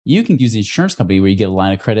you can use the insurance company where you get a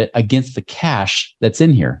line of credit against the cash that's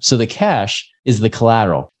in here. So the cash is the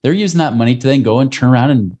collateral. They're using that money to then go and turn around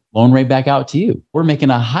and loan right back out to you. We're making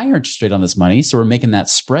a higher interest rate on this money. So we're making that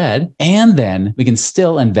spread. And then we can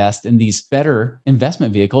still invest in these better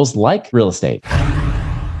investment vehicles like real estate.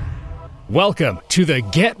 Welcome to the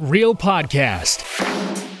Get Real Podcast,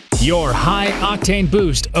 your high-octane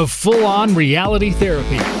boost of full-on reality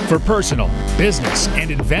therapy for personal, business, and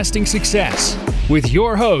investing success with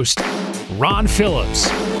your host, Ron Phillips,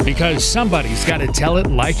 because somebody's got to tell it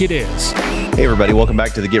like it is. Hey, everybody. Welcome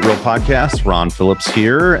back to the Get Real Podcast. Ron Phillips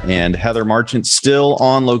here, and Heather Marchant still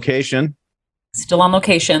on location. Still on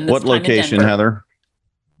location. What location, Heather?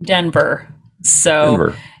 Denver.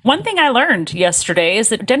 So one thing I learned yesterday is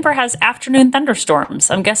that Denver has afternoon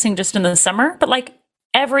thunderstorms. I'm guessing just in the summer, but like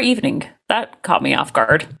every evening. That caught me off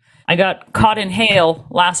guard. I got caught in hail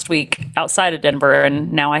last week outside of Denver,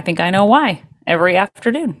 and now I think I know why. Every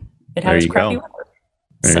afternoon it has crappy weather.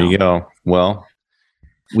 There you go. Well,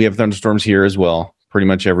 we have thunderstorms here as well, pretty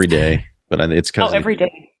much every day. But it's because every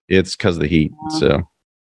day. It's because of the heat. So,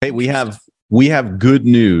 hey, we have good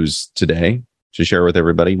news today to share with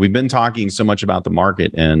everybody. We've been talking so much about the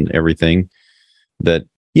market and everything that,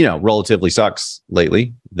 relatively sucks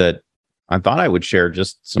lately, that I thought I would share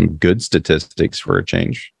just some good statistics for a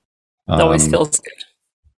change. It always feels good.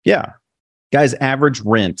 Yeah. Guys, average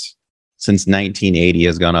rent since 1980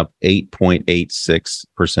 has gone up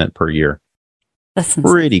 8.86% per year. That's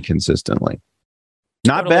pretty consistently.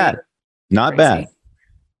 Not bad. Not bad.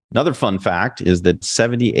 Another fun fact is that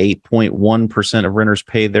 78.1% of renters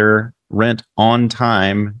pay their rent on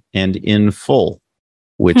time and in full,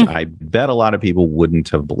 which I bet a lot of people wouldn't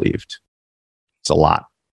have believed. It's a lot.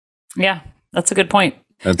 Yeah, that's a good point.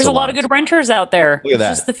 There's a lot of good renters out there. Look at that.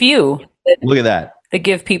 Just the few. Look at that. That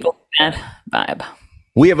give people that vibe.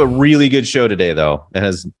 We have a really good show today, though. It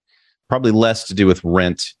has probably less to do with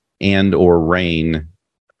rent and or rain,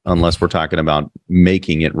 unless we're talking about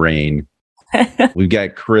making it rain. We've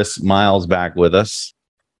got Chris Miles back with us.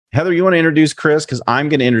 Heather, you want to introduce Chris? Because I'm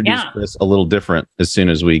going to introduce Chris a little different as soon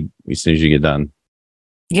as you get done.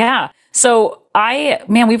 Yeah. So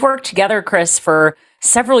we've worked together, Chris, for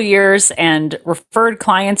several years and referred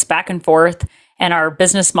clients back and forth, and our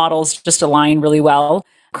business models just align really well.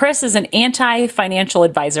 Chris is an anti-financial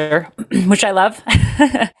advisor, which I love.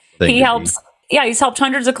 He's helped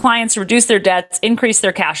hundreds of clients reduce their debts, increase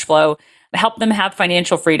their cash flow, help them have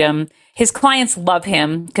financial freedom. His clients love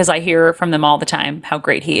him because I hear from them all the time how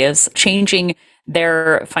great he is, changing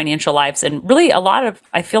their financial lives. And really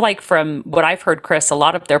I feel like from what I've heard, Chris, a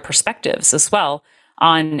lot of their perspectives as well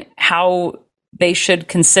on how they should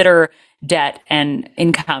consider debt and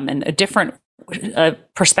income and a different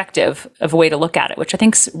perspective of a way to look at it, which I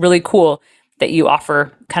think is really cool that you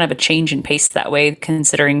offer kind of a change in pace that way,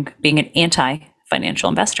 considering being an anti-financial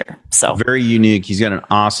investor. So very unique. He's got an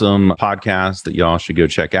awesome podcast that y'all should go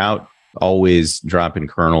check out. Always dropping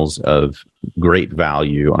kernels of great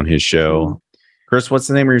value on his show. Chris, what's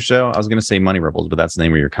the name of your show? I was going to say Money Ripples, but that's the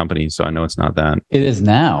name of your company. So I know it's not that. It is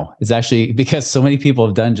now. It's actually because so many people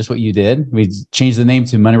have done just what you did. We changed the name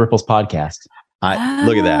to Money Ripples Podcast.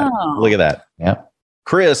 Look at that. Look at that. Yep.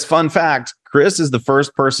 Chris, fun fact. Chris is the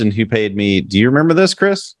first person who paid me. Do you remember this,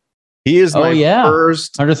 Chris? He is my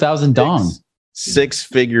first 100,000 dong.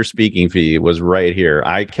 Six-figure speaking fee was right here.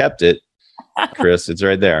 I kept it, Chris. It's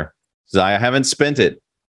right there. So I haven't spent it,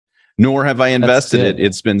 nor have I invested it.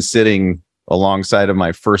 It's been sitting alongside of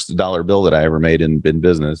my first dollar bill that I ever made in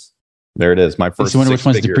business. There it is. My first. I wonder which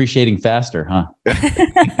one's depreciating faster, huh?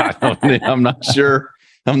 I'm not sure.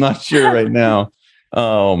 I'm not sure right now.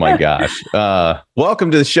 Oh my gosh.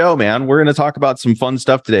 Welcome to the show, man. We're going to talk about some fun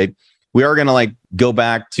stuff today. We are going to go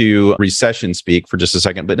back to recession speak for just a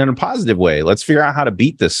second, but in a positive way. Let's figure out how to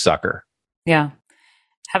beat this sucker. Yeah.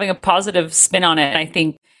 Having a positive spin on it. I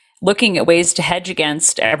think looking at ways to hedge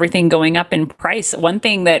against everything going up in price. One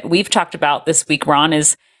thing that we've talked about this week, Ron,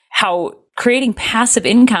 is how creating passive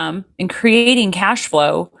income and creating cash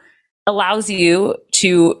flow allows you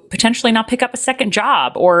to potentially not pick up a second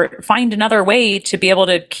job or find another way to be able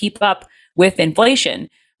to keep up with inflation.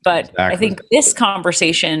 But exactly. I think this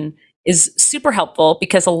conversation is super helpful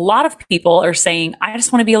because a lot of people are saying, I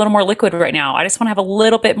just want to be a little more liquid right now. I just want to have a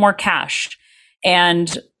little bit more cash.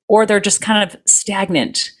 Or they're just kind of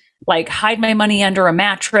stagnant, like hide my money under a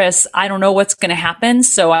mattress. I don't know what's going to happen.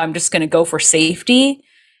 So I'm just going to go for safety.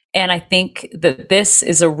 And I think that this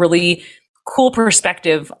is a really cool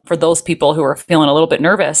perspective for those people who are feeling a little bit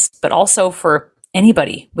nervous, but also for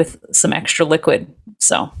anybody with some extra liquid.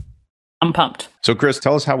 So I'm pumped. So Chris,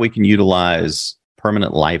 tell us how we can utilize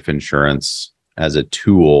permanent life insurance as a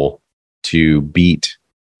tool to beat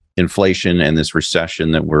inflation and this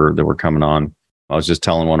recession that we're coming on. I was just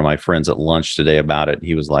telling one of my friends at lunch today about it.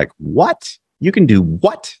 He was like, "What? You can do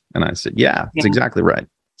what?" And I said, "Yeah, that's exactly right."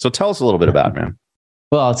 So tell us a little bit about it, man.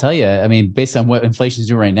 Well, I'll tell you, I mean, based on what inflation is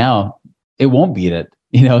doing right now, it won't beat it,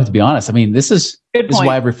 to be honest. I mean, this is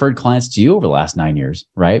why I've referred clients to you over the last 9 years,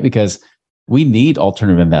 right? Because we need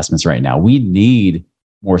alternative investments right now. We need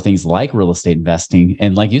more things like real estate investing.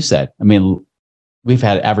 And like you said, I mean, we've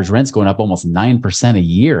had average rents going up almost 9% a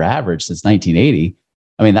year average since 1980.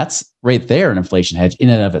 I mean, that's right there an inflation hedge in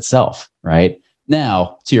and of itself, right?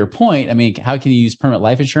 Now, to your point, I mean, how can you use permanent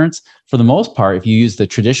life insurance? For the most part, if you use the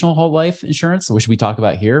traditional whole life insurance, which we talk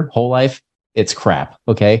about here, whole life, it's crap.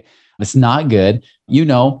 Okay. It's not good.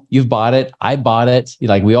 You've bought it. I bought it.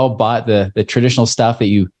 Like we all bought the traditional stuff that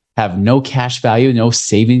you have no cash value, no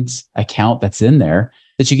savings account that's in there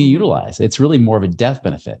that you can utilize. It's really more of a death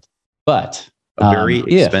benefit. But very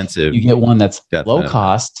expensive. You get one that's low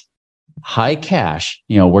cost, high cash,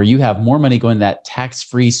 where you have more money going to that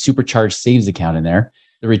tax-free supercharged savings account in there.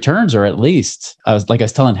 The returns are at least, I was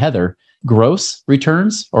telling Heather, gross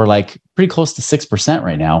returns are like pretty close to 6%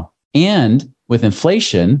 right now. And with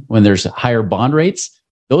inflation, when there's higher bond rates,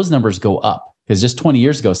 those numbers go up. Because just 20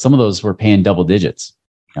 years ago, some of those were paying double digits.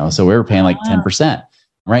 So we were paying like 10%.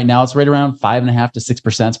 Right now, it's right around 5.5% to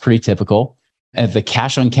 6%. It's pretty typical. And the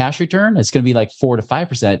cash on cash return, it's going to be like 4 to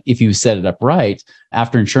 5% if you set it up right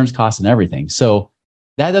after insurance costs and everything. So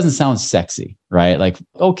that doesn't sound sexy, right? Like,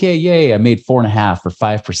 okay, yay, I made 4.5 or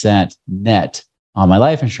 5% net on my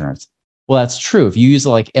life insurance. Well, that's true. If you use it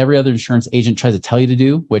like every other insurance agent tries to tell you to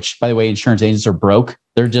do, which by the way, insurance agents are broke.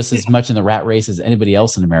 They're just as much in the rat race as anybody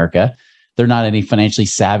else in America. They're not any financially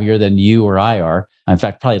savvier than you or I are. In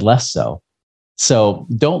fact, probably less so. So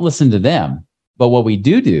don't listen to them. But what we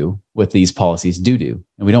do with these policies, and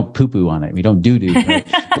we don't poo-poo on it. We don't do. Right?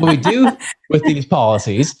 What we do with these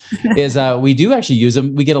policies is we do actually use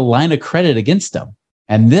them. We get a line of credit against them.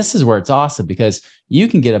 And this is where it's awesome because you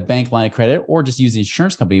can get a bank line of credit or just use the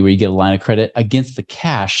insurance company where you get a line of credit against the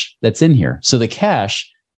cash that's in here. So the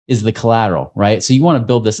cash is the collateral, right? So you want to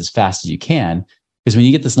build this as fast as you can because when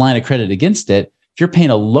you get this line of credit against it, if you're paying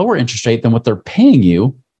a lower interest rate than what they're paying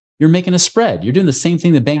you, you're making a spread. You're doing the same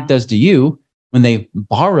thing the bank does to you when they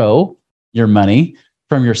borrow your money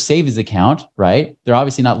from your savings account, right? They're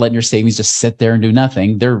obviously not letting your savings just sit there and do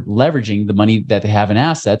nothing. They're leveraging the money that they have in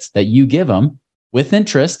assets that you give them with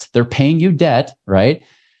interest. They're paying you debt, right?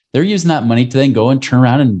 They're using that money to then go and turn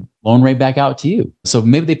around and loan right back out to you. So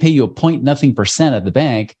maybe they pay you 0.nothing% at the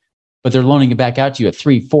bank, but they're loaning it back out to you at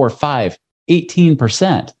 3, 4, 5,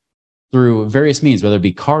 18% through various means, whether it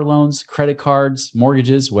be car loans, credit cards,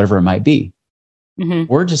 mortgages, whatever it might be.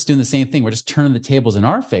 Mm-hmm. We're just doing the same thing. We're just turning the tables in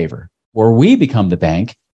our favor, where we become the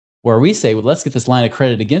bank, where we say, well, let's get this line of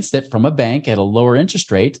credit against it from a bank at a lower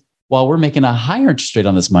interest rate while we're making a higher interest rate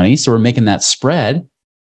on this money. So we're making that spread.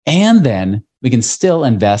 And then we can still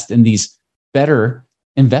invest in these better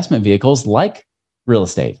investment vehicles like real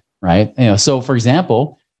estate, right? So for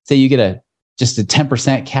example, say you get just a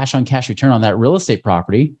 10% cash on cash return on that real estate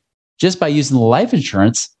property just by using the life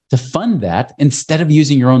insurance to fund that instead of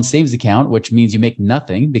using your own savings account, which means you make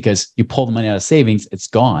nothing because you pull the money out of savings, it's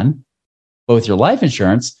gone. But with your life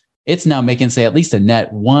insurance, it's now making, say, at least a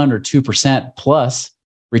net 1 or 2% plus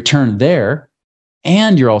return there.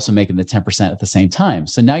 And you're also making the 10% at the same time.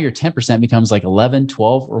 So now your 10% becomes like 11,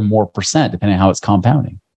 12 or more percent, depending on how it's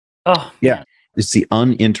compounding. Oh, yeah. It's the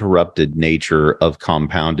uninterrupted nature of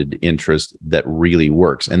compounded interest that really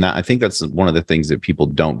works. And I think that's one of the things that people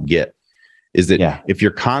don't get. Is that if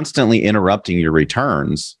you're constantly interrupting your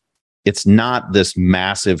returns, it's not this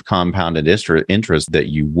massive compounded interest that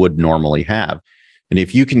you would normally have. And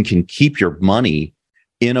if you can keep your money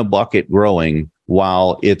in a bucket growing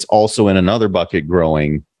while it's also in another bucket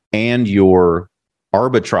growing, and you're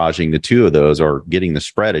arbitraging the two of those or getting the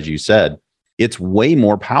spread, as you said, it's way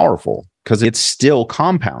more powerful because it's still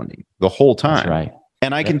compounding the whole time. That's right.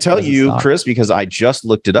 And I can tell you, Chris, because I just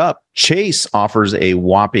looked it up, Chase offers a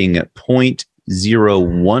whopping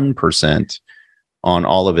 0.01% on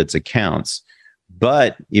all of its accounts.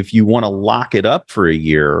 But if you want to lock it up for a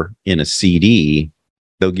year in a CD,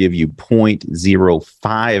 they'll give you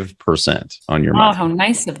 0.05% on your money. Oh, how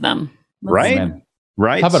nice of them. Right?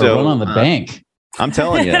 Right. How about a run on the bank? I'm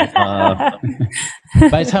telling you. By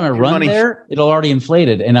the time I run there, it'll already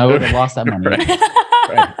inflated and I would have lost that money.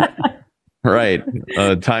 Right.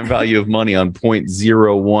 Time value of money on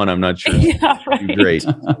 0.01. I'm not sure. Yeah, right. Great.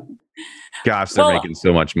 Gosh, they're making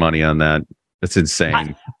so much money on that. That's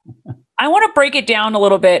insane. I want to break it down a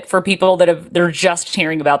little bit for people they're just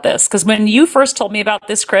hearing about this. Because when you first told me about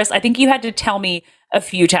this, Chris, I think you had to tell me a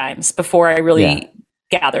few times before I really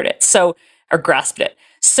gathered it. So, or grasped it.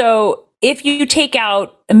 So if you take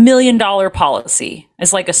out $1 million policy,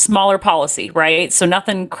 it's like a smaller policy, right? So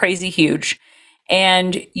nothing crazy huge.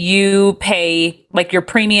 And you pay, like your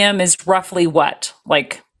premium is roughly what?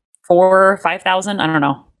 Like 4,000 or 5,000? I don't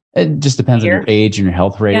know. It just depends on your age and your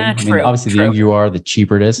health rating. Yeah, I mean, obviously, the younger you are, the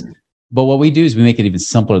cheaper it is. But what we do is we make it even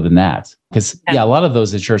simpler than that. Because, a lot of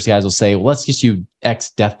those insurance guys will say, well, let's just use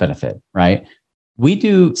X death benefit, right? We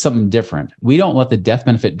do something different. We don't let the death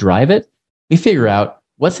benefit drive it. We figure out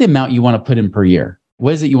what's the amount you want to put in per year.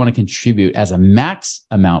 What is it you want to contribute as a max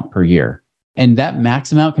amount per year? And that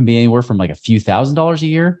max amount can be anywhere from like a few $1,000s a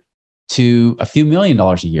year to a few $1 million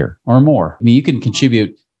a year or more. I mean, you can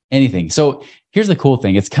contribute anything. So here's the cool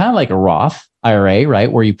thing. It's kind of like a Roth IRA,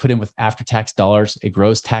 right? Where you put in with after-tax dollars, it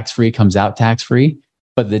grows tax-free, comes out tax-free.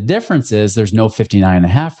 But the difference is there's no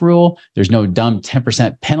 59.5 rule. There's no dumb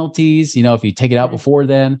 10% penalties. You know, if you take it out before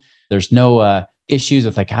then, there's no issues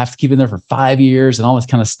with like, I have to keep it in there for 5 years and all this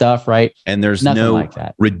kind of stuff, right? And there's nothing no like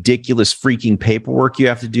that. Ridiculous freaking paperwork you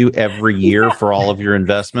have to do every year for all of your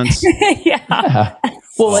investments. Yeah.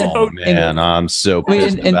 Well, I'm so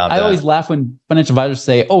pissed about that. I always laugh when financial advisors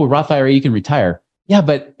say, oh, Roth IRA, you can retire. Yeah,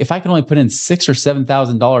 but if I can only put in $6,000 or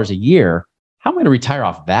 $7,000 a year, how am I going to retire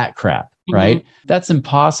off that crap, right? That's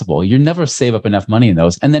impossible. You never save up enough money in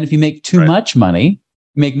those. And then if you make too much money,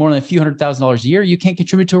 make more than a few $100,000 a year, you can't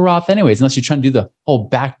contribute to a Roth anyways, unless you're trying to do the whole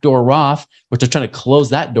backdoor Roth, which they're trying to close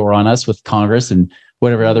that door on us with Congress and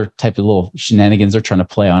whatever other type of little shenanigans they're trying to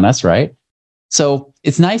play on us, right? So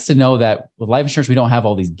it's nice to know that with life insurance, we don't have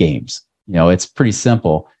all these games. You know, it's pretty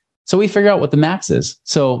simple. So we figure out what the max is.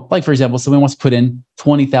 So like, for example, someone wants to put in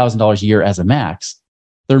 $20,000 a year as a max.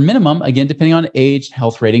 Their minimum, again, depending on age,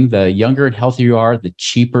 health rating, the younger and healthier you are, the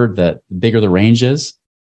cheaper, the bigger the range is.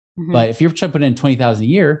 But if you're trying to put in $20,000 a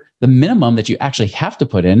year, the minimum that you actually have to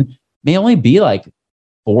put in may only be like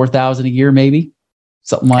 $4,000 a year, maybe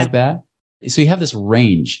something like that. So you have this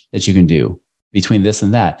range that you can do between this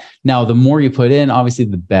and that. Now, the more you put in, obviously,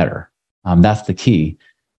 the better. That's the key.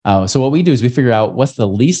 So what we do is we figure out what's the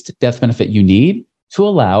least death benefit you need to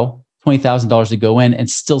allow $20,000 to go in and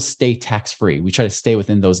still stay tax-free. We try to stay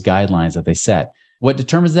within those guidelines that they set. What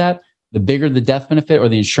determines that? The bigger the death benefit or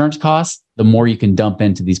the insurance costs, the more you can dump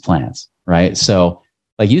into these plans, right? So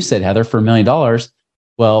like you said, Heather, for $1 million,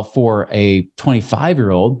 well, for a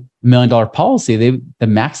 25-year-old $1 million policy, the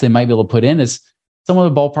max they might be able to put in is somewhere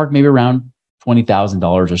in the ballpark, maybe around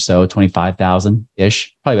 $20,000 or so,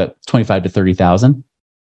 25,000-ish, probably about 25 to 30,000.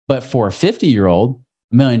 But for a 50-year-old, $1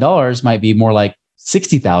 million might be more like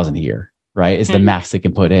 60,000 a year, right? Is the max they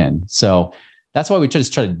can put in. So that's why we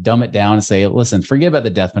just try to dumb it down and say, listen, forget about the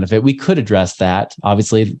death benefit. We could address that,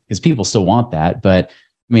 obviously, because people still want that. But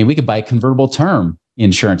I mean, we could buy convertible term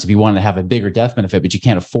insurance if you wanted to have a bigger death benefit, but you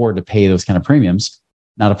can't afford to pay those kind of premiums.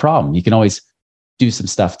 Not a problem. You can always do some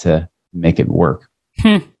stuff to make it work.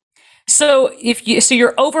 So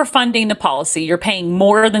you're overfunding the policy, you're paying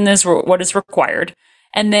more than what is required.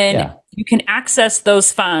 And then you can access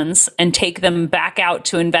those funds and take them back out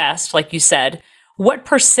to invest, like you said. What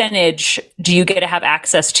percentage do you get to have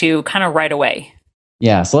access to kind of right away?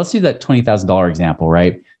 Yeah. So let's do that $20,000 example,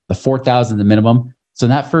 right? The $4,000, the minimum. So in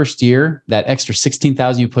that first year, that extra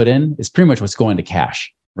 $16,000 you put in is pretty much what's going to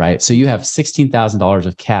cash, right? So you have $16,000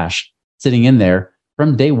 of cash sitting in there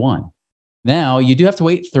from day one. Now you do have to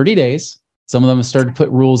wait 30 days. Some of them have started to put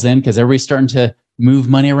rules in because everybody's starting to move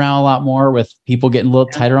money around a lot more with people getting a little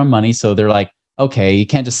tighter on money. So they're like, okay, you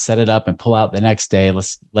can't just set it up and pull out the next day.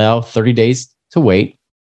 Let's allow 30 days to wait.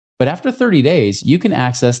 But after 30 days, you can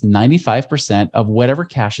access 95% of whatever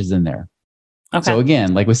cash is in there. Okay. So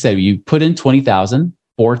again, like we said, you put in 20,000,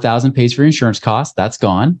 4,000 pays for your insurance costs. That's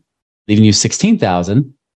gone, leaving you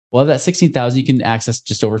 16,000. Well, of that 16,000, you can access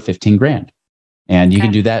just over 15 grand. And you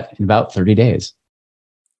can do that in about 30 days.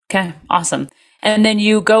 Okay, awesome. And then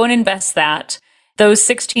you go and invest that. Those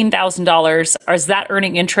 $16,000, is that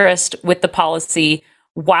earning interest with the policy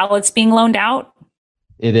while it's being loaned out?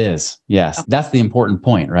 It is. Yes. Okay. That's the important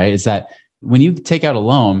point, right? Is that when you take out a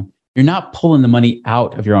loan, you're not pulling the money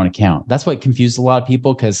out of your own account. That's what confuses a lot of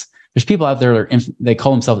people because there's people out there that they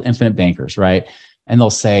call themselves infinite bankers, right? And they'll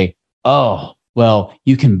say, oh, well,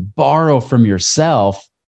 you can borrow from yourself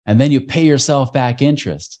and then you pay yourself back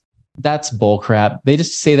interest. That's bullcrap. They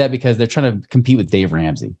just say that because they're trying to compete with Dave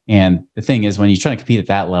Ramsey. And the thing is, when you're trying to compete at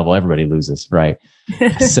that level, everybody loses, right?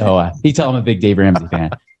 So you tell them I'm a big Dave Ramsey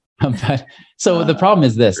fan. So the problem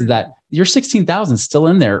is this, is that your 16,000 is still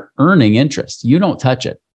in there earning interest. You don't touch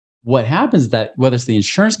it. What happens is that whether it's the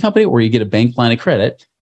insurance company or you get a bank line of credit,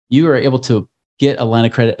 you are able to get a line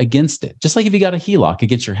of credit against it. Just like if you got a HELOC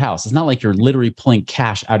against your house, it's not like you're literally pulling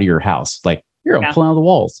cash out of your house, like Here, I'm pulling out the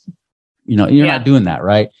walls. You're not doing that,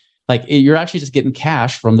 right? Like you're actually just getting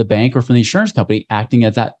cash from the bank or from the insurance company acting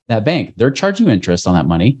as that bank. They're charging you interest on that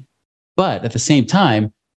money. But at the same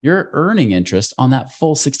time, you're earning interest on that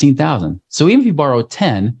full 16,000. So even if you borrow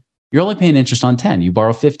 10, you're only paying interest on 10. You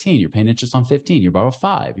borrow 15, you're paying interest on 15. You borrow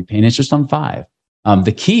 5, you're paying interest on 5.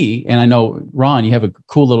 The key, and I know, Ron, you have a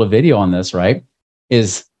cool little video on this, right?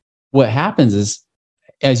 Is what happens is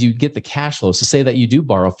as you get the cash flow, so say that you do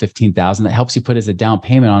borrow 15,000, that helps you put as a down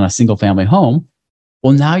payment on a single family home.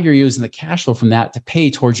 Well, now you're using the cash flow from that to pay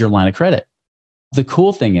towards your line of credit. The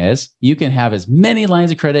cool thing is you can have as many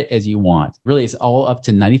lines of credit as you want. Really, it's all up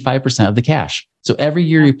to 95% of the cash. So every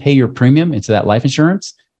year you pay your premium into that life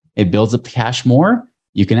insurance, it builds up the cash more,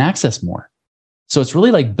 you can access more. So it's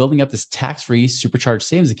really like building up this tax-free supercharged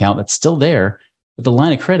savings account that's still there, but the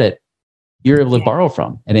line of credit you're able to borrow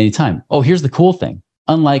from at any time. Oh, here's the cool thing.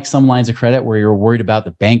 Unlike some lines of credit where you're worried about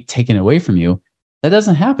the bank taking it away from you, that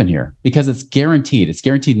doesn't happen here because it's guaranteed. It's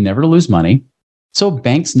guaranteed never to lose money. So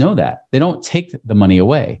banks know that. They don't take the money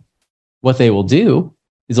away. What they will do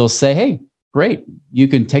is they'll say, hey, great, you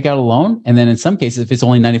can take out a loan. And then in some cases, if it's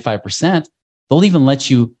only 95%, they'll even let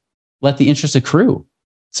the interest accrue.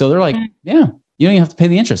 So they're like, yeah, you don't even have to pay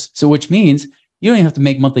the interest. So which means you don't even have to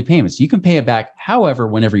make monthly payments. You can pay it back however,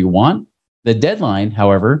 whenever you want. The deadline,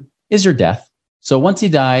 however, is your death. So once you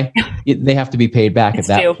die, they have to be paid back at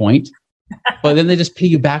that point. But then they just pay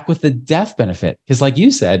you back with the death benefit. Because like you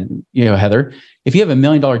said, Heather, if you have $1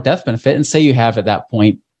 million death benefit and say you have at that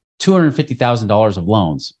point $250,000 of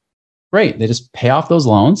loans, great. They just pay off those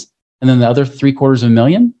loans. And then the other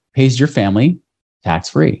 $750,000 pays your family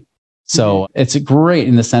tax-free. So it's great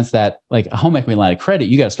in the sense that like a home equity line of credit,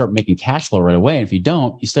 you got to start making cash flow right away. And if you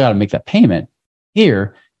don't, you still got to make that payment.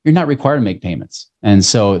 Here, you're not required to make payments. And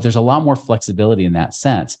so there's a lot more flexibility in that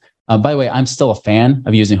sense. By the way, I'm still a fan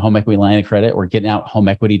of using home equity line of credit or getting out home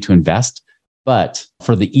equity to invest. But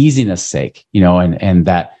for the easiness sake, and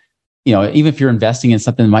that, even if you're investing in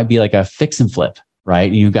something that might be like a fix and flip, right?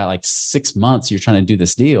 And you've got like 6 months, you're trying to do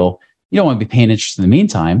this deal. You don't want to be paying interest in the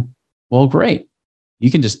meantime. Well, great. You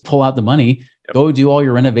can just pull out the money, go do all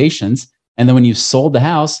your renovations. And then when you've sold the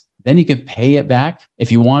house, then you can pay it back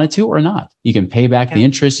if you wanted to or not. You can pay back the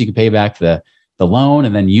interest, you can pay back the loan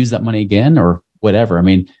and then use that money again or whatever. I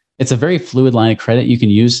mean, it's a very fluid line of credit you can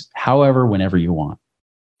use however, whenever you want.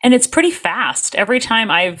 And it's pretty fast. Every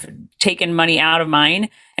time I've taken money out of mine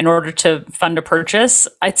in order to fund a purchase,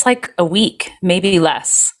 it's like a week, maybe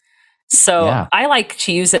less. So I like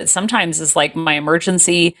to use it sometimes as like my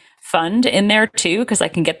emergency fund in there too, because I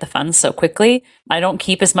can get the funds so quickly. I don't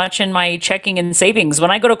keep as much in my checking and savings.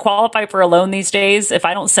 When I go to qualify for a loan these days, if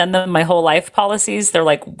I don't send them my whole life policies, they're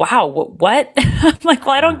like, wow, what? I'm like,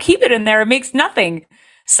 well, I don't keep it in there. It makes nothing.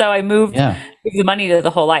 So I moved the money to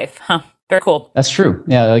the whole life. Very cool. That's true.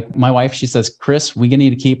 Yeah. Like my wife, she says, Chris, we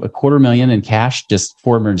need to keep $250,000 in cash just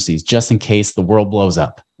for emergencies, just in case the world blows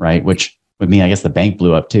up. Right. Which would mean, I guess the bank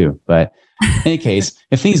blew up too. But in any case,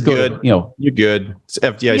 if things go good, you're good. It's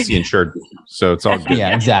FDIC insured. So it's all good.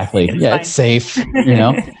 Yeah, exactly. It's safe,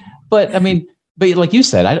 but I mean, but like you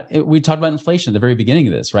said, we talked about inflation at the very beginning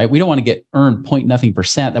of this, right? We don't want to earn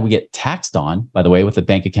 0.nothing% that we get taxed on. By the way, with the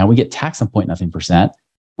bank account, we get taxed on 0.nothing%.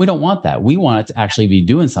 We don't want that. We want it to actually be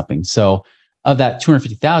doing something. So of that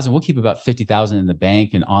 250,000, we'll keep about 50,000 in the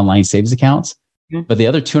bank and online savings accounts. Mm-hmm. But the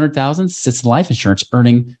other 200,000 sits in life insurance,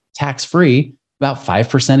 earning tax-free about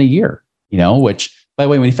 5% a year, which, by the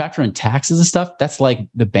way, when you factor in taxes and stuff, that's like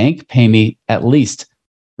the bank pay me at least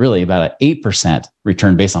really about an 8%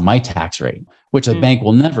 return based on my tax rate, which the bank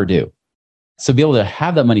will never do. So be able to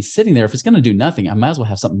have that money sitting there, if it's going to do nothing, I might as well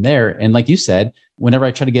have something there. And like you said, whenever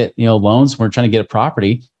I try to get, loans, we're trying to get a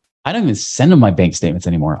property, I don't even send them my bank statements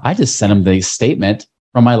anymore. I just send them the statement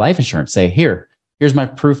from my life insurance. Say, here's my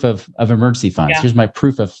proof of emergency funds. Here's my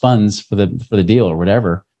proof of funds for the deal or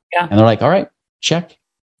whatever. Yeah. And they're like, all right, check.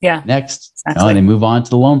 Yeah. Next. Exactly. And they move on to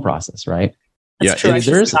the loan process, right? That's true.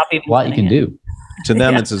 There's a lot you can do. To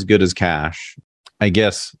them, it's as good as cash. I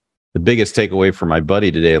guess the biggest takeaway for my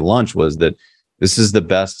buddy today at lunch was that this is the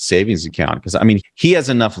best savings account. Because I mean, he has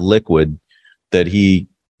enough liquid that he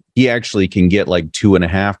actually can get like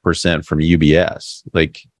 2.5% from UBS.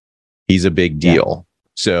 Like he's a big deal.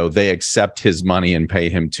 Yeah. So they accept his money and pay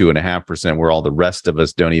him 2.5%, where all the rest of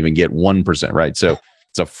us don't even get 1%, right? So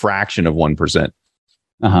it's a fraction of 1%.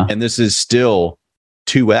 And this is still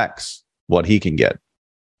 2x what he can get.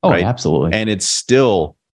 Oh, right? Absolutely. And it's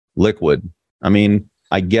still liquid. I mean,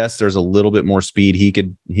 I guess there's a little bit more speed he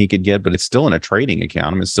could get, but it's still in a trading account.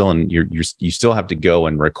 I mean, it's still in you still have to go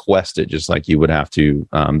and request it just like you would have to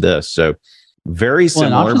this. So very similar.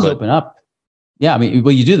 And options open up. Yeah. I mean,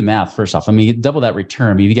 well, you do the math first off. I mean, you double that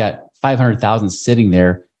return. I mean, you got 500,000 sitting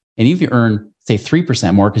there. And if you earn, say,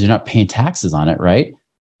 3% more because you're not paying taxes on it, right?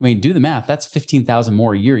 I mean, do the math. That's 15,000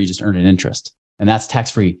 more a year you just earned in interest. And that's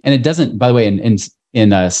tax-free. And it doesn't, by the way,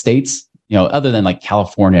 in states, other than like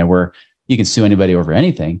California, where you can sue anybody over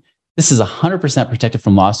anything, this is 100% protected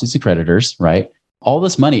from lawsuits and creditors, right? All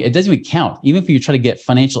this money, it doesn't even count. Even if you try to get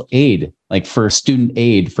financial aid, like for student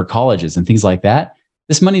aid for colleges and things like that,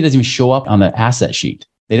 this money doesn't even show up on the asset sheet.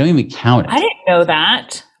 They don't even count it. I didn't know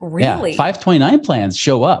that. Really? Yeah, 529 plans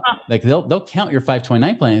show up. Like they'll count your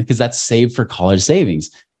 529 plan because that's saved for college savings.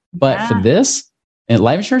 But for this, and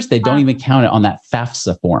life insurance, they don't even count it on that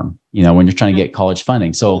FAFSA form, when you're trying to get college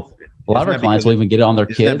funding. So a lot of our clients will even get it on their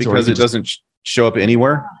kids. Because it doesn't show up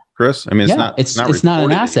anywhere, Chris? I mean, it's not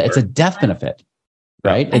an asset. Anywhere. It's a death benefit,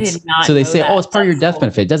 right? So they say, it's part of your death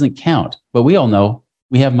benefit. It doesn't count. But we all know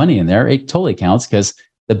we have money in there. It totally counts because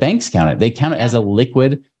the banks count it. They count it as a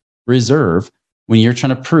liquid reserve when you're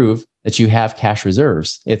trying to prove that you have cash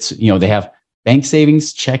reserves. It's, they have bank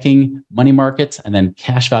savings, checking, money markets, and then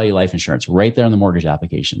cash value life insurance right there on the mortgage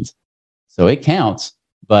applications. So it counts,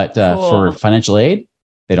 but for financial aid,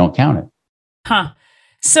 they don't count it. Huh.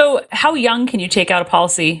 So how young can you take out a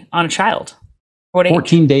policy on a child? What age?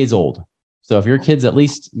 14 days old. So if your kids at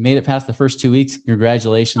least made it past the first 2 weeks,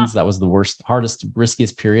 congratulations. That was the worst, hardest,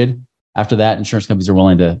 riskiest period. After that, insurance companies are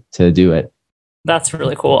willing to do it. That's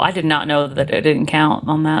really cool. I did not know that it didn't count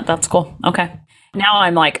on that. That's cool. Okay. Now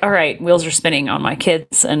I'm like, all right, wheels are spinning on my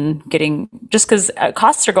kids and just because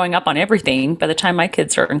costs are going up on everything. By the time my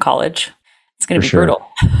kids are in college, it's going to be brutal.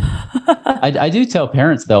 I do tell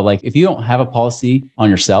parents though, like if you don't have a policy on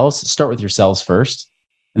yourselves, start with yourselves first.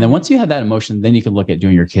 And then once you have that emotion, then you can look at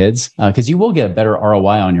doing your kids because you will get a better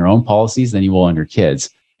ROI on your own policies than you will on your kids.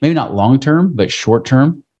 Maybe not long-term, but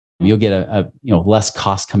short-term. You'll get a less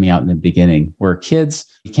cost coming out in the beginning. Where kids,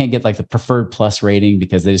 you can't get like the preferred plus rating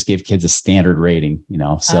because they just gave kids a standard rating,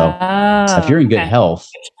 So if you're in good health,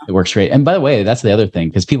 it works great. And by the way, that's the other thing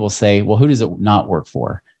because people say, well, who does it not work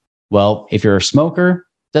for? Well, if you're a smoker,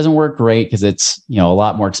 it doesn't work great because it's a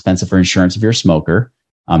lot more expensive for insurance if you're a smoker.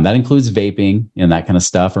 That includes vaping and that kind of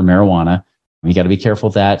stuff or marijuana. You got to be careful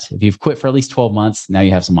with that. If you've quit for at least 12 months, now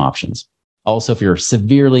you have some options. Also, if you're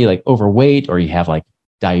severely like overweight or you have like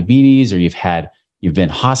diabetes or you've been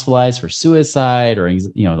hospitalized for suicide or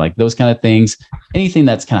like those kind of things, anything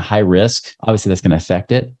that's kind of high risk, obviously that's going to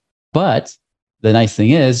affect it. But the nice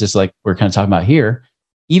thing is, just like we're kind of talking about here,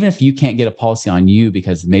 even if you can't get a policy on you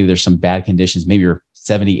because maybe there's some bad conditions, maybe you're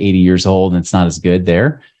 70, 80 years old and it's not as good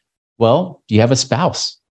there. Well, do you have a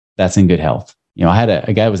spouse that's in good health? I had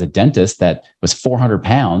a guy who was a dentist that was 400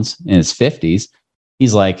 pounds in his 50s.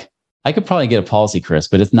 He's like, I could probably get a policy, Chris,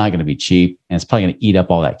 but it's not going to be cheap. And it's probably going to eat up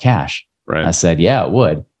all that cash. Right. I said, yeah, it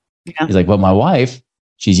would. Yeah. He's like, well, my wife,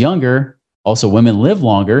 she's younger. Also, women live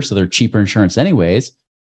longer. So they're cheaper insurance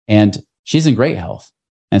and she's in great health.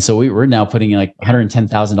 And so we're now putting in like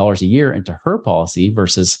 $110,000 a year into her policy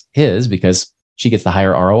versus his because she gets the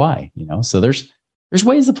higher ROI, So there's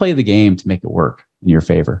ways to play the game to make it work in your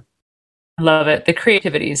favor. I love it. The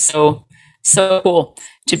creativity is so cool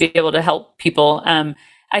to be able to help people.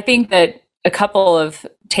 I think that a couple of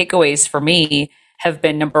takeaways for me have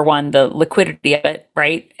been, number one, the liquidity of it,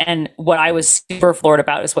 right? And what I was super floored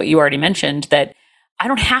about is what you already mentioned, that I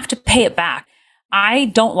don't have to pay it back. I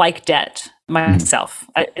don't like debt myself.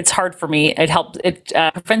 It's hard for me. It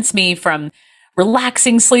prevents me from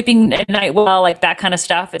relaxing, sleeping at night well, like that kind of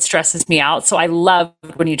stuff. It stresses me out. So I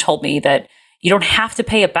loved when you told me that you don't have to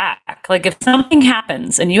pay it back. Like if something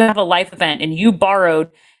happens and you have a life event and you borrowed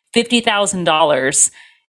 $50,000,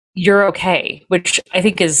 you're okay, which I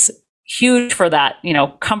think is huge for that,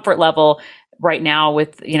 comfort level right now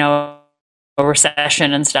with, a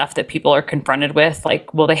recession and stuff that people are confronted with.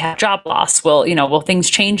 Like, will they have job loss? Will things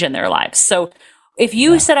change in their lives? So if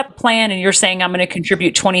you set up a plan and you're saying, I'm going to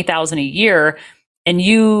contribute $20,000 a year and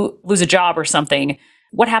you lose a job or something,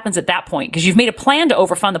 what happens at that point? Because you've made a plan to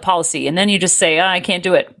overfund the policy and then you just say, I can't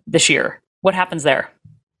do it this year. What happens there?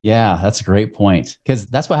 Yeah, that's a great point. Because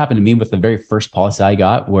that's what happened to me with the very first policy I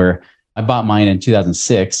got, where I bought mine in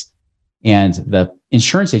 2006 and the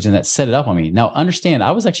insurance agent that set it up on me. Now, understand,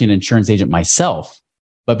 I was actually an insurance agent myself,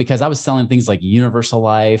 but because I was selling things like universal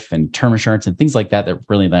life and term insurance and things like that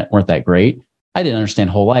really weren't that great, I didn't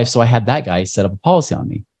understand whole life. So I had that guy set up a policy on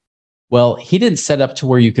me. Well, he didn't set up to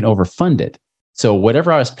where you can overfund it. So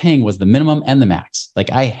whatever I was paying was the minimum and the max.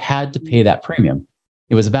 Like I had to pay that premium.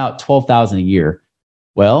 It was about $12,000 a year.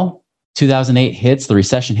 Well, 2008 hits, the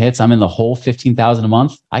recession hits. I'm in the hole, $15,000 a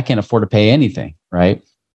month. I can't afford to pay anything, right?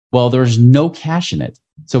 Well, there's no cash in it.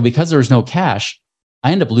 So because there's no cash,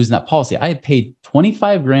 I ended up losing that policy. I had paid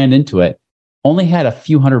 25 grand into it, only had a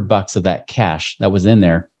few $100 of that cash that was in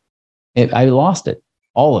there. I lost it,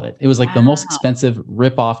 all of it. It was like the most expensive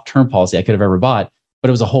rip-off term policy I could have ever bought, but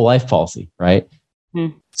it was a whole life policy, right?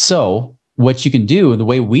 So what you can do, the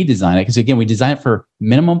way we design it, because again, we design it for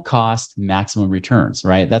minimum cost, maximum returns,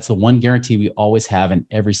 right? That's the one guarantee we always have in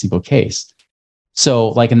every single case. So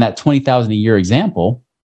like in that 20,000 a year example,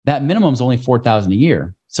 that minimum is only 4,000 a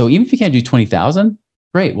year. So even if you can't do 20,000,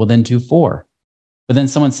 great. Well, then do 4. But then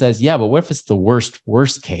someone says, yeah, but what if it's the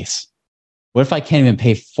worst case? What if I can't even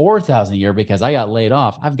pay 4,000 a year because I got laid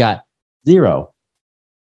off? I've got 0.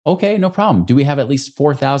 Okay, no problem. Do we have at least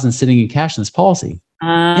 4,000 sitting in cash in this policy?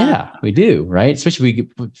 Yeah, we do, right? Especially if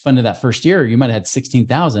we funded that first year, you might have had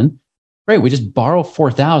 16,000. Great, we just borrow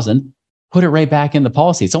 4,000, put it right back in the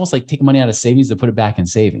policy. It's almost like taking money out of savings to put it back in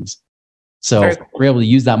savings. So we're able to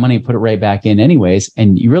use that money and put it right back in anyways.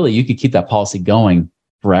 And you could keep that policy going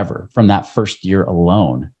forever from that first year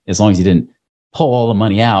alone, as long as you didn't pull all the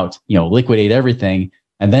money out, liquidate everything.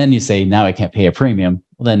 And then you say, now I can't pay a premium.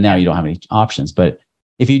 Well, then now you don't have any options. But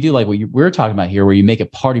if you do like what we're talking about here, where you make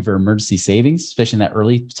it part of your emergency savings, especially in that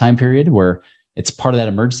early time period where it's part of that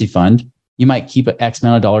emergency fund, you might keep X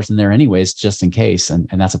amount of dollars in there anyways, just in case. And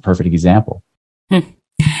that's a perfect example.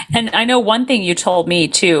 And I know one thing you told me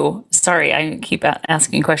too, sorry, I keep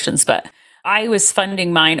asking questions, but I was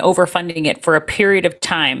funding mine, overfunding it for a period of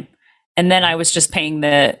time. And then I was just paying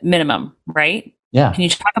the minimum, right? Yeah. Can you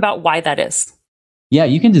talk about why that is? Yeah,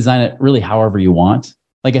 you can design it really however you want.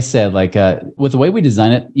 Like I said, with the way we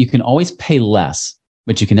design it, you can always pay less,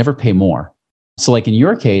 but you can never pay more. So like in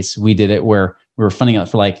your case, we did it where we were funding it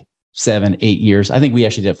for like 7, 8 years. I think we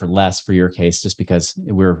actually did it for less for your case, just because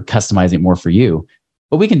we're customizing it more for you.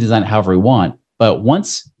 But we can design it however we want. But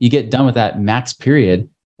once you get done with that max period,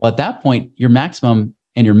 well, at that point, your maximum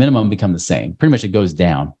and your minimum become the same. Pretty much it goes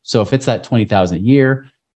down. So if it's that 20,000 a year,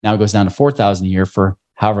 now it goes down to 4,000 a year for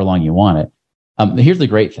however long you want it. Here's the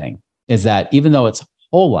great thing is that even though it's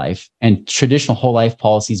whole life and traditional whole life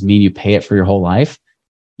policies mean you pay it for your whole life,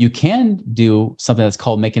 you can do something that's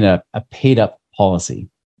called making a paid up policy,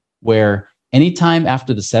 where anytime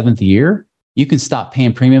after the 7th year, you can stop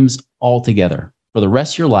paying premiums altogether for the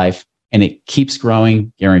rest of your life, and it keeps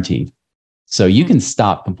growing guaranteed. So you can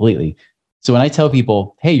stop completely. So when I tell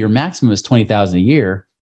people, hey, your maximum is 20,000 a year,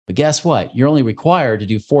 but guess what? You're only required to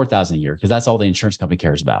do 4,000 a year because that's all the insurance company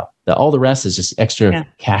cares about. All the rest is just extra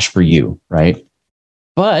cash for you, right?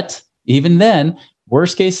 But even then,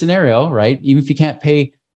 worst case scenario, right? Even if you can't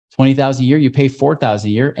pay 20,000 a year, you pay 4,000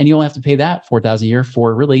 a year, and you only have to pay that 4,000 a year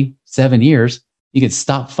for really 7 years. You could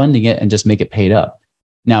stop funding it and just make it paid up.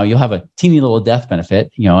 Now you'll have a teeny little death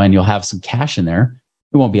benefit, and you'll have some cash in there.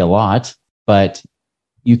 It won't be a lot, but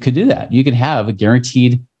you could do that. You could have a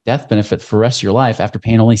guaranteed death benefit for the rest of your life after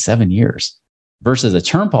paying only 7 years, versus a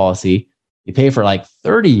term policy. You pay for like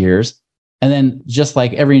 30 years. And then just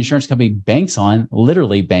like every insurance company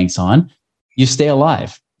literally banks on, you stay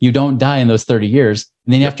alive. You don't die in those 30 years.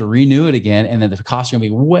 And then you have to renew it again. And then the costs are going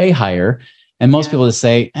to be way higher. And most people just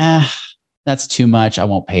say, that's too much. I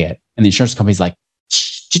won't pay it. And the insurance company's like,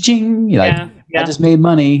 cha-ching. I just made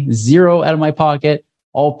money, 0 out of my pocket,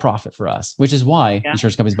 all profit for us, which is why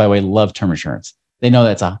insurance companies, by the way, love term insurance. They know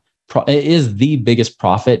that's it is the biggest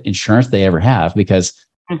profit insurance they ever have, because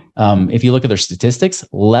if you look at their statistics,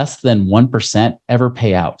 less than 1% ever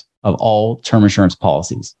pay out of all term insurance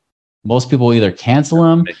policies. Most people either cancel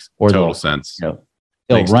them or they'll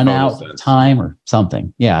run out of time or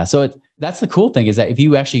something. Yeah. So that's the cool thing, is that if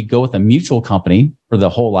you actually go with a mutual company for the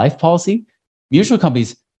whole life policy, mutual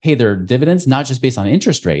companies pay their dividends not just based on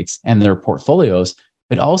interest rates and their portfolios,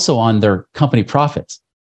 but also on their company profits.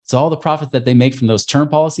 So all the profits that they make from those term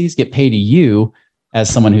policies get paid to you as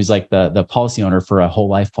someone who's like the policy owner for a whole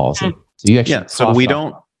life policy. So you actually so we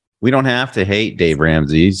don't have to hate Dave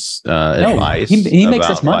Ramsey's advice. He makes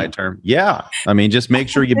us money. Term. Yeah, I mean, just make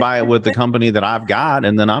sure you buy it with the company that I've got,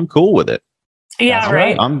 and then I'm cool with it. Yeah, that's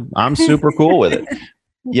right. I'm super cool with it.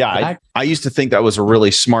 Yeah, I used to think that was a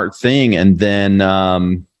really smart thing, and then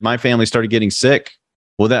my family started getting sick.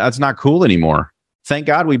 Well, that's not cool anymore. Thank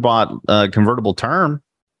God we bought a convertible term,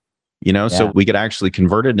 so we could actually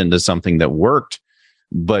convert it into something that worked.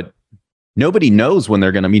 But nobody knows when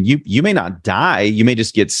they're going to. I mean, you may not die. You may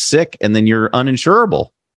just get sick, and then you're uninsurable,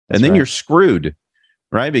 and then you're screwed,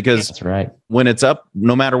 right? Because that's right. When it's up,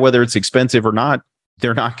 no matter whether it's expensive or not,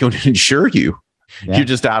 they're not going to insure you. Yeah. You're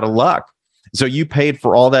just out of luck. So you paid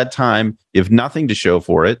for all that time, if nothing to show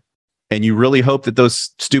for it, and you really hope that those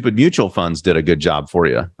stupid mutual funds did a good job for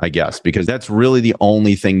you, I guess, because that's really the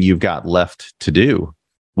only thing you've got left to do,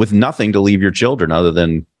 with nothing to leave your children other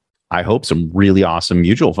than hope, some really awesome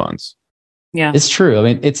mutual funds. Yeah, it's true. I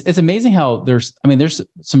mean, it's amazing how there's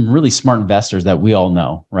some really smart investors that we all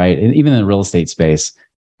know, right? And even in the real estate space.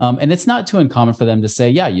 And it's not too uncommon for them to say,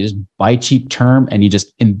 yeah, you just buy cheap term and you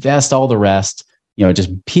just invest all the rest, just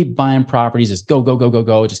keep buying properties, just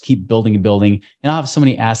go, just keep building and building. And I'll have so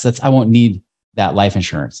many assets, I won't need that life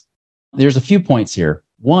insurance. There's a few points here.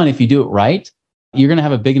 One, if you do it right, you're going to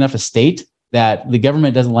have a big enough estate that the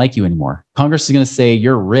government doesn't like you anymore. Congress is going to say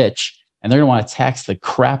you're rich and they're going to want to tax the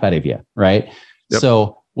crap out of you, right? Yep.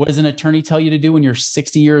 So what does an attorney tell you to do when you're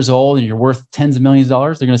 60 years old and you're worth tens of millions of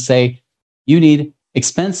dollars? They're going to say you need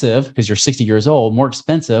expensive, because you're 60 years old, more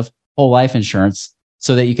expensive whole life insurance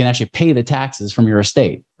so that you can actually pay the taxes from your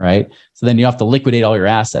estate, right? So then you have to liquidate all your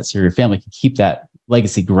assets so your family can keep that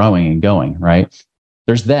legacy growing and going, right?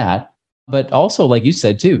 There's that. But also, like you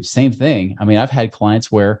said too, same thing. I mean, I've had clients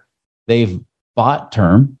where they've bought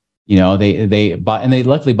term, they bought, and they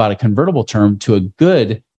luckily bought a convertible term to a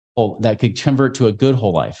good whole that could convert to a good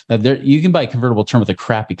whole life. You can buy a convertible term with a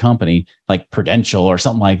crappy company like Prudential or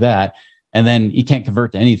something like that, and then you can't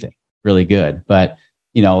convert to anything really good. But,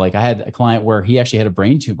 like I had a client where he actually had a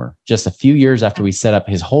brain tumor just a few years after we set up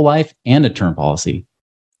his whole life and a term policy.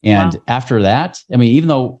 And after that, I mean, even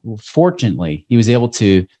though fortunately he was able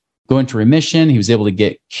to go into remission, he was able to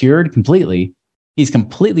get cured completely, he's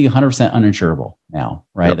completely 100% uninsurable now,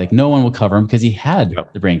 right? Yep. Like no one will cover him because he had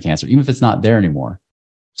the brain cancer, even if it's not there anymore.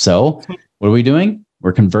 So what are we doing?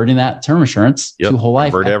 We're converting that term insurance to whole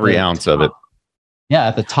life. Convert every ounce of it. Yeah,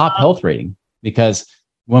 at the top health rating, because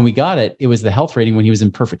when we got it, it was the health rating when he was in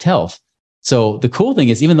perfect health. So the cool thing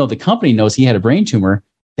is, even though the company knows he had a brain tumor,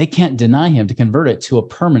 they can't deny him to convert it to a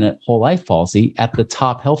permanent whole life policy at the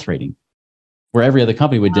top health rating, where every other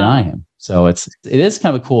company would deny him. So it is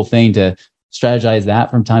kind of a cool thing to strategize that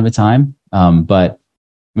from time to time. But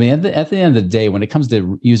I mean, at the end of the day, when it comes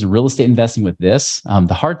to using real estate investing with this,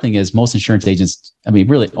 the hard thing is most insurance agents, I mean,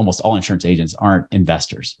 really almost all insurance agents aren't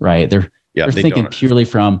investors, right? They're thinking purely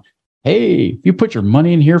from, hey, if you put your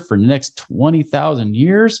money in here for the next 20,000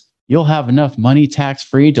 years, you'll have enough money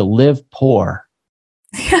tax-free to live poor.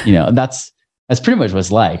 And that's pretty much what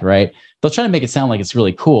it's like, right? They'll try to make it sound like it's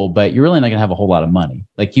really cool, but you're really not going to have a whole lot of money.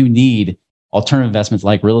 Like you need alternative investments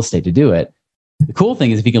like real estate to do it. The cool thing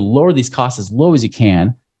is if you can lower these costs as low as you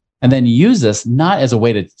can, and then use this not as a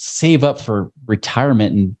way to save up for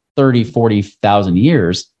retirement in 30, 40,000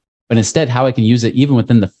 years, but instead how I can use it even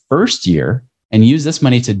within the first year and use this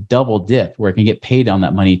money to double dip, where I can get paid on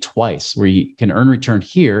that money twice, where you can earn return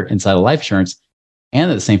here inside of life insurance and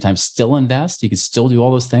at the same time still invest. You can still do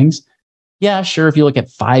all those things. Yeah, sure. If you look at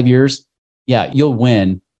 5 years, yeah, you'll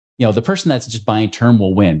win. The person that's just buying term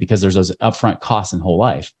will win because there's those upfront costs in whole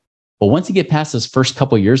life. But once you get past those first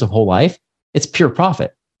couple of years of whole life, it's pure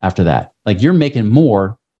profit after that. Like you're making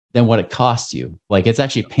more than what it costs you. Like it's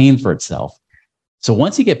actually paying for itself. So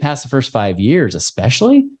once you get past the first 5 years,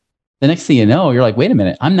 especially, the next thing you know, you're like, wait a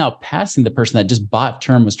minute, I'm now passing the person that just bought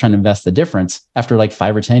term, was trying to invest the difference after like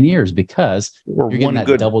 5 or 10 years, because you're getting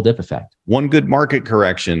that double dip effect. One good market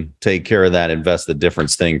correction, take care of that, invest the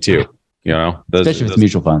difference thing too. Especially with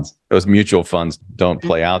mutual funds. Those mutual funds don't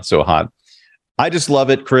play out so hot. I just love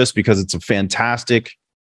it, Chris, because it's a fantastic,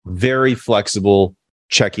 very flexible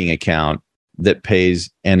checking account that pays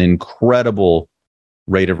an incredible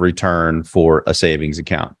rate of return for a savings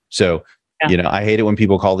account. So, I hate it when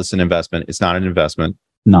people call this an investment. It's not an investment.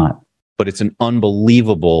 But it's an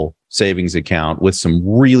unbelievable savings account with some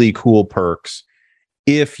really cool perks.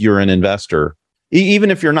 If you're an investor, even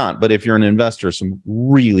if you're not, but if you're an investor, some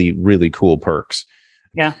really, really cool perks.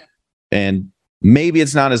 Yeah. And maybe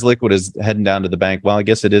it's not as liquid as heading down to the bank. Well, I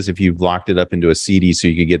guess it is if you've locked it up into a CD so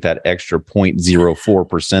you could get that extra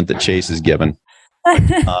 0.04% that Chase is given.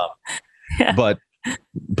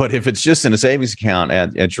 But if it's just in a savings account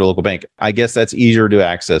at your local bank, I guess that's easier to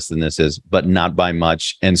access than this is, but not by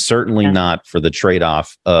much. And certainly not for the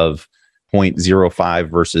trade-off of 0.05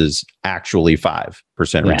 versus actually 5%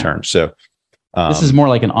 return. So this is more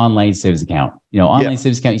like an online savings account. Online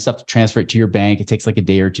savings account, you still have to transfer it to your bank. It takes like a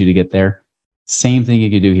day or two to get there. Same thing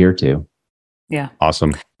you could do here too. Yeah.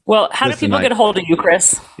 Awesome. Well, how do people get a hold of you,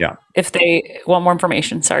 Chris? Yeah. If they want more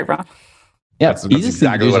information. Sorry, Ron. Yeah. That's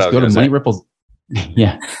exactly what I was going to say. Go to Money Ripples.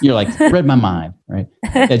 Yeah. You're like, read my mind, right?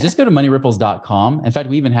 Yeah. Just go to moneyripples.com. In fact,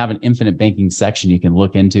 we even have an infinite banking section you can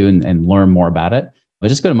look into and learn more about it. But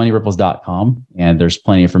just go to moneyripples.com and there's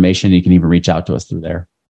plenty of information. You can even reach out to us through there.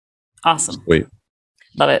 Awesome. Sweet.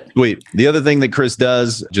 Love it. Sweet. The other thing that Chris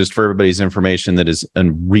does, just for everybody's information, that is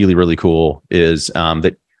really, really cool is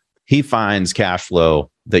that he finds cash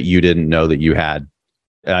flow that you didn't know that you had.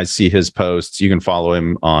 I see his posts. You can follow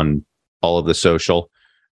him on all of the social.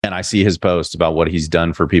 And I see his post about what he's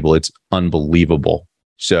done for people. It's unbelievable.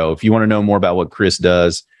 So if you want to know more about what Chris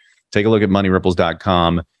does, take a look at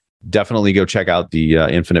moneyripples.com. Definitely go check out the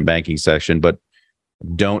infinite banking section, but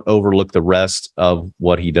don't overlook the rest of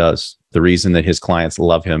what he does. The reason that his clients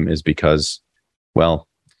love him is because, well,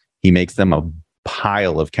 he makes them a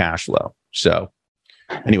pile of cash flow. So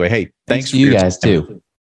anyway, hey, thanks to you guys too.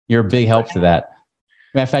 You're a big help to that.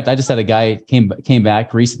 Matter of fact, I just had a guy came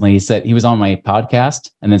back recently. He said he was on my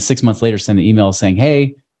podcast, and then 6 months later sent an email saying,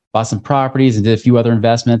 "Hey, bought some properties and did a few other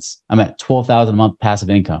investments. I'm at $12,000 a month passive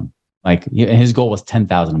income." Like his goal was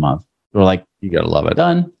 $10,000 a month. We're like, you gotta love it.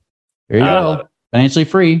 Done. There you go. Financially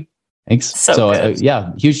free. Thanks. So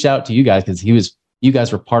yeah, huge shout out to you guys because you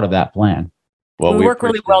guys were part of that plan. Well, we work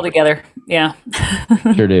really well together. Yeah.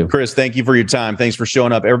 Sure do. Chris, thank you for your time. Thanks for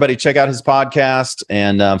showing up. Everybody check out his podcast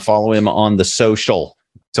and follow him on the social.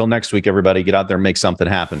 Till next week, everybody, get out there and make something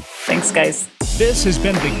happen. Thanks, guys. This has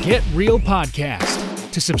been the Get Real Podcast.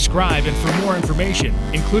 To subscribe and for more information,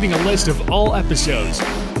 including a list of all episodes,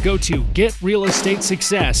 go to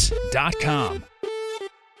getrealestatesuccess.com.